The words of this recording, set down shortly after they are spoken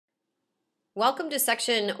Welcome to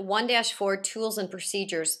section 1-4, Tools and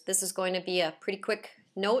Procedures. This is going to be a pretty quick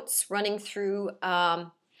notes running through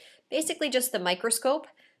basically just the microscope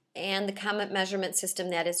and the common measurement system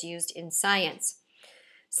that is used in science.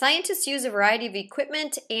 Scientists use a variety of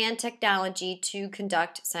equipment and technology to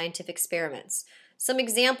conduct scientific experiments. Some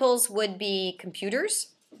examples would be computers,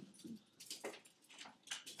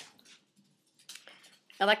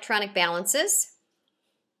 electronic balances,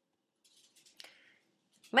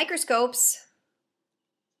 microscopes,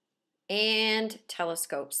 and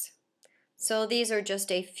telescopes. So these are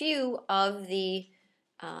just a few of the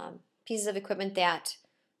pieces of equipment that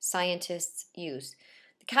scientists use.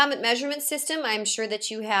 The common measurement system, I'm sure that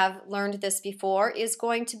you have learned this before, is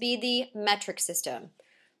going to be the metric system.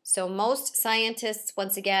 So most scientists,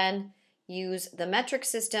 once again, use the metric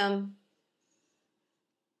system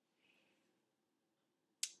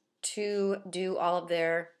to do all of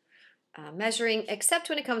their measuring, except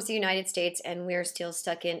when it comes to the United States, and we're still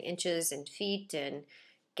stuck in inches and feet and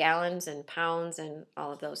gallons and pounds and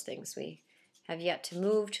all of those things. We have yet to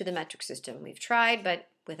move to the metric system. We've tried, but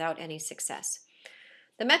without any success.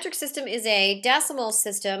 The metric system is a decimal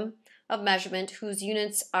system of measurement whose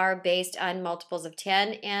units are based on multiples of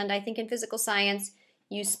 10, and I think in physical science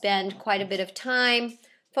you spend quite a bit of time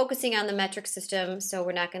focusing on the metric system, so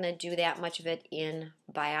we're not going to do that much of it in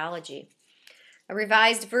biology. A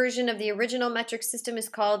revised version of the original metric system is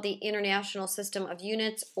called the International System of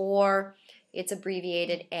Units, or it's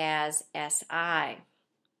abbreviated as SI.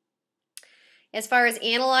 As far as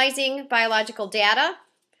analyzing biological data,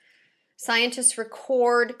 scientists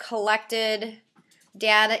record collected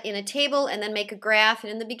data in a table and then make a graph.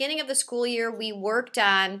 And in the beginning of the school year, we worked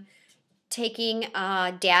on taking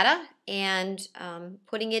data and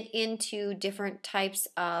putting it into different types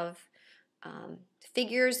of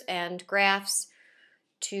figures and graphs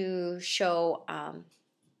to show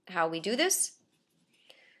how we do this.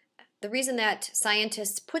 The reason that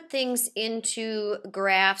scientists put things into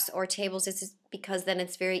graphs or tables is because then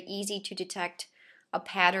it's very easy to detect a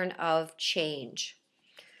pattern of change.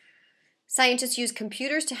 Scientists use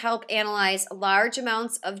computers to help analyze large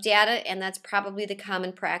amounts of data, and that's probably the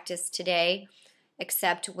common practice today,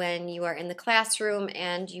 except when you are in the classroom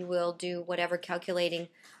and you will do whatever calculating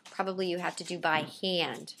probably you have to do by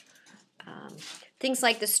hand. Things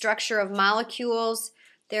like the structure of molecules,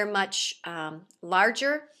 they're much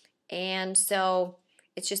larger, and so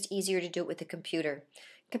it's just easier to do it with a computer.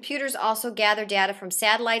 Computers also gather data from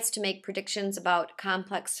satellites to make predictions about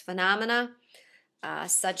complex phenomena,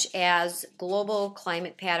 such as global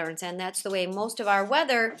climate patterns, and that's the way most of our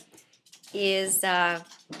weather is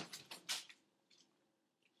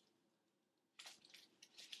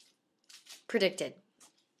predicted.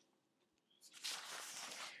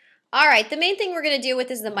 All right, the main thing we're going to deal with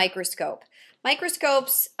is the microscope.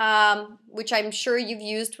 Microscopes, which I'm sure you've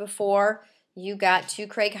used before you got to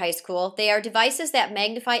Craig High School, they are devices that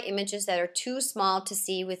magnify images that are too small to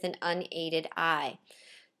see with an unaided eye.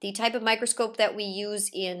 The type of microscope that we use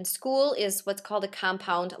in school is what's called a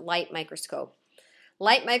compound light microscope.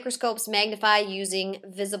 Light microscopes magnify using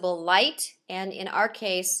visible light, and in our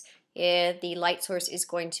case, the light source is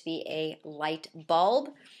going to be a light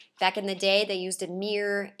bulb. Back in the day, they used a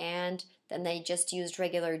mirror, and then they just used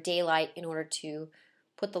regular daylight in order to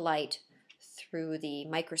put the light through the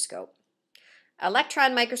microscope.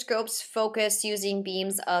 Electron microscopes focus using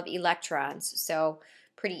beams of electrons. So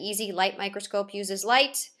pretty easy. Light microscope uses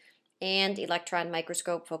light, and electron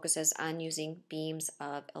microscope focuses on using beams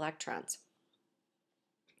of electrons.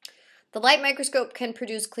 The light microscope can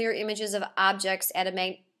produce clear images of objects at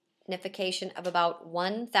a magnification of about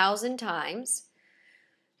 1,000 times.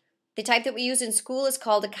 The type that we use in school is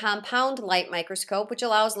called a compound light microscope, which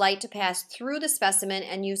allows light to pass through the specimen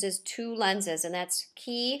and uses two lenses, and that's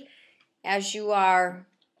key. As you are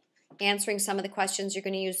answering some of the questions, you're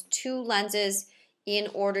going to use two lenses in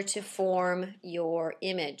order to form your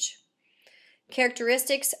image.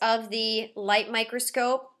 Characteristics of the light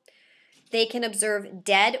microscope: they can observe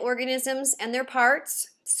dead organisms and their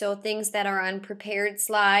parts, so things that are on prepared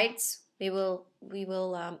slides we will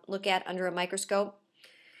look at under a microscope.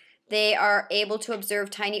 They are able to observe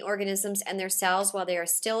tiny organisms and their cells while they are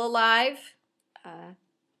still alive.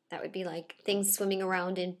 That would be like things swimming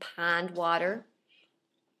around in pond water.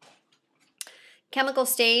 Chemical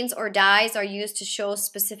stains or dyes are used to show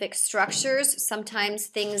specific structures. Sometimes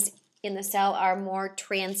things in the cell are more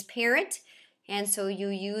transparent, and so you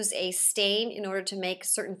use a stain in order to make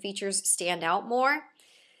certain features stand out more.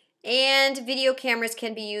 And video cameras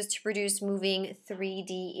can be used to produce moving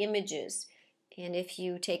 3D images. And if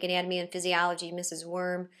you take anatomy and physiology, Mrs.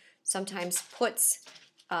 Worm sometimes puts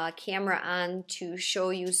camera on to show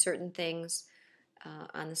you certain things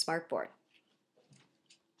on the smartboard.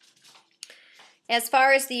 As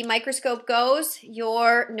far as the microscope goes,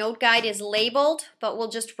 your note guide is labeled, but we'll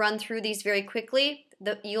just run through these very quickly.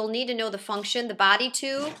 You'll need to know the function, the body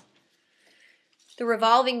tube, the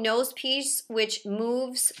revolving nose piece, which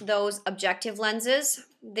moves those objective lenses.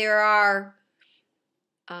 There are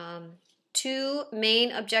two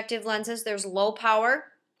main objective lenses. There's low power,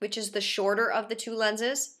 which is the shorter of the two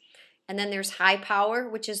lenses, and then there's high power,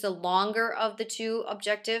 which is the longer of the two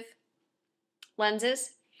objective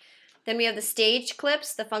lenses. Then we have the stage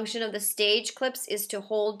clips. The function of the stage clips is to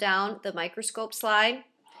hold down the microscope slide.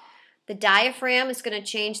 The diaphragm is going to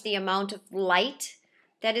change the amount of light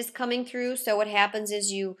that is coming through. So what happens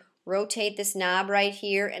is you rotate this knob right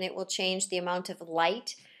here and it will change the amount of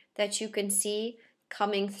light that you can see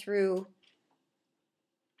coming through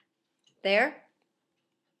there.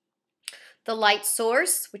 The light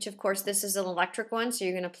source, which of course this is an electric one, so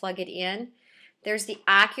you're going to plug it in. There's the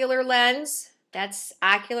ocular lens. That's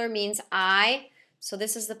ocular means eye. So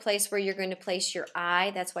this is the place where you're going to place your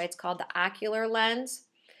eye. That's why it's called the ocular lens.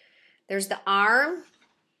 There's the arm,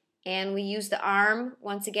 and we use the arm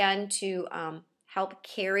once again to help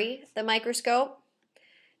carry the microscope.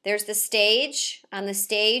 There's the stage. On the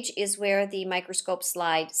stage is where the microscope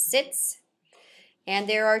slide sits. And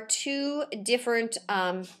there are two different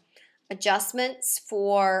adjustments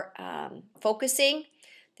for focusing.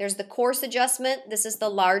 There's the coarse adjustment. This is the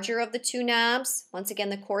larger of the two knobs. Once again,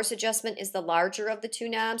 the coarse adjustment is the larger of the two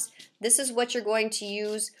knobs. This is what you're going to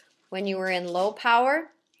use when you are in low power.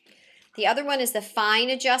 The other one is the fine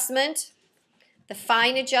adjustment. The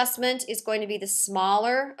fine adjustment is going to be the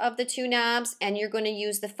smaller of the two knobs, and you're going to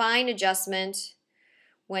use the fine adjustment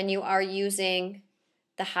when you are using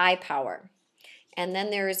the high power. And then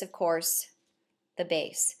there is, of course, the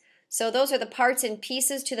base. So those are the parts and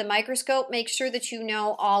pieces to the microscope. Make sure that you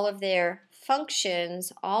know all of their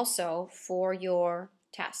functions also for your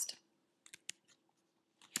test.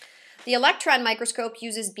 The electron microscope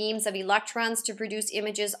uses beams of electrons to produce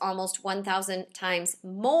images almost 1,000 times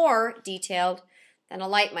more detailed than a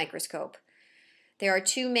light microscope. There are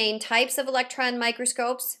two main types of electron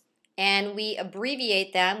microscopes, and we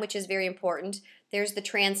abbreviate them, which is very important. There's the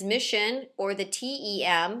transmission, or the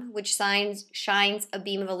TEM, which shines a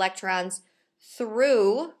beam of electrons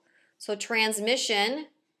through. So transmission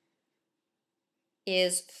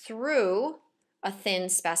is through a thin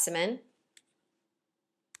specimen.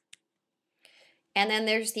 And then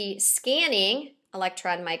there's the scanning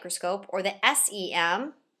electron microscope, or the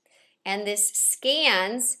SEM, and this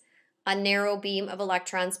scans a narrow beam of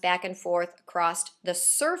electrons back and forth across the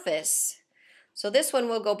surface. So this one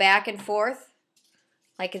will go back and forth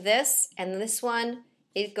like this, and this one,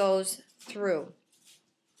 it goes through.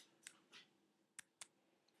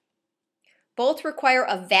 Both require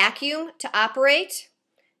a vacuum to operate,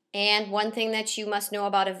 and one thing that you must know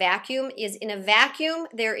about a vacuum is in a vacuum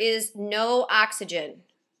there is no oxygen.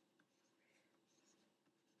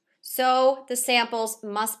 So the samples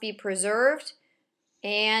must be preserved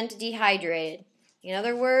and dehydrated. In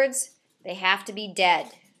other words, they have to be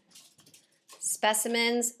dead.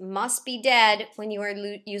 Specimens must be dead when you are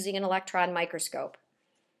using an electron microscope.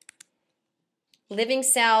 Living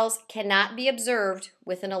cells cannot be observed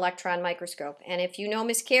with an electron microscope. And if you know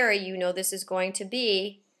Miss Carey, you know this is going to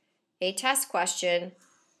be a test question,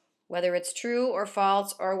 whether it's true or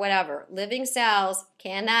false or whatever. Living cells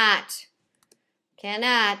cannot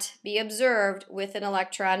be observed with an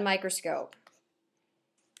electron microscope.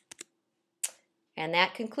 And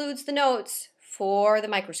that concludes the notes for the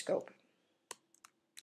microscope.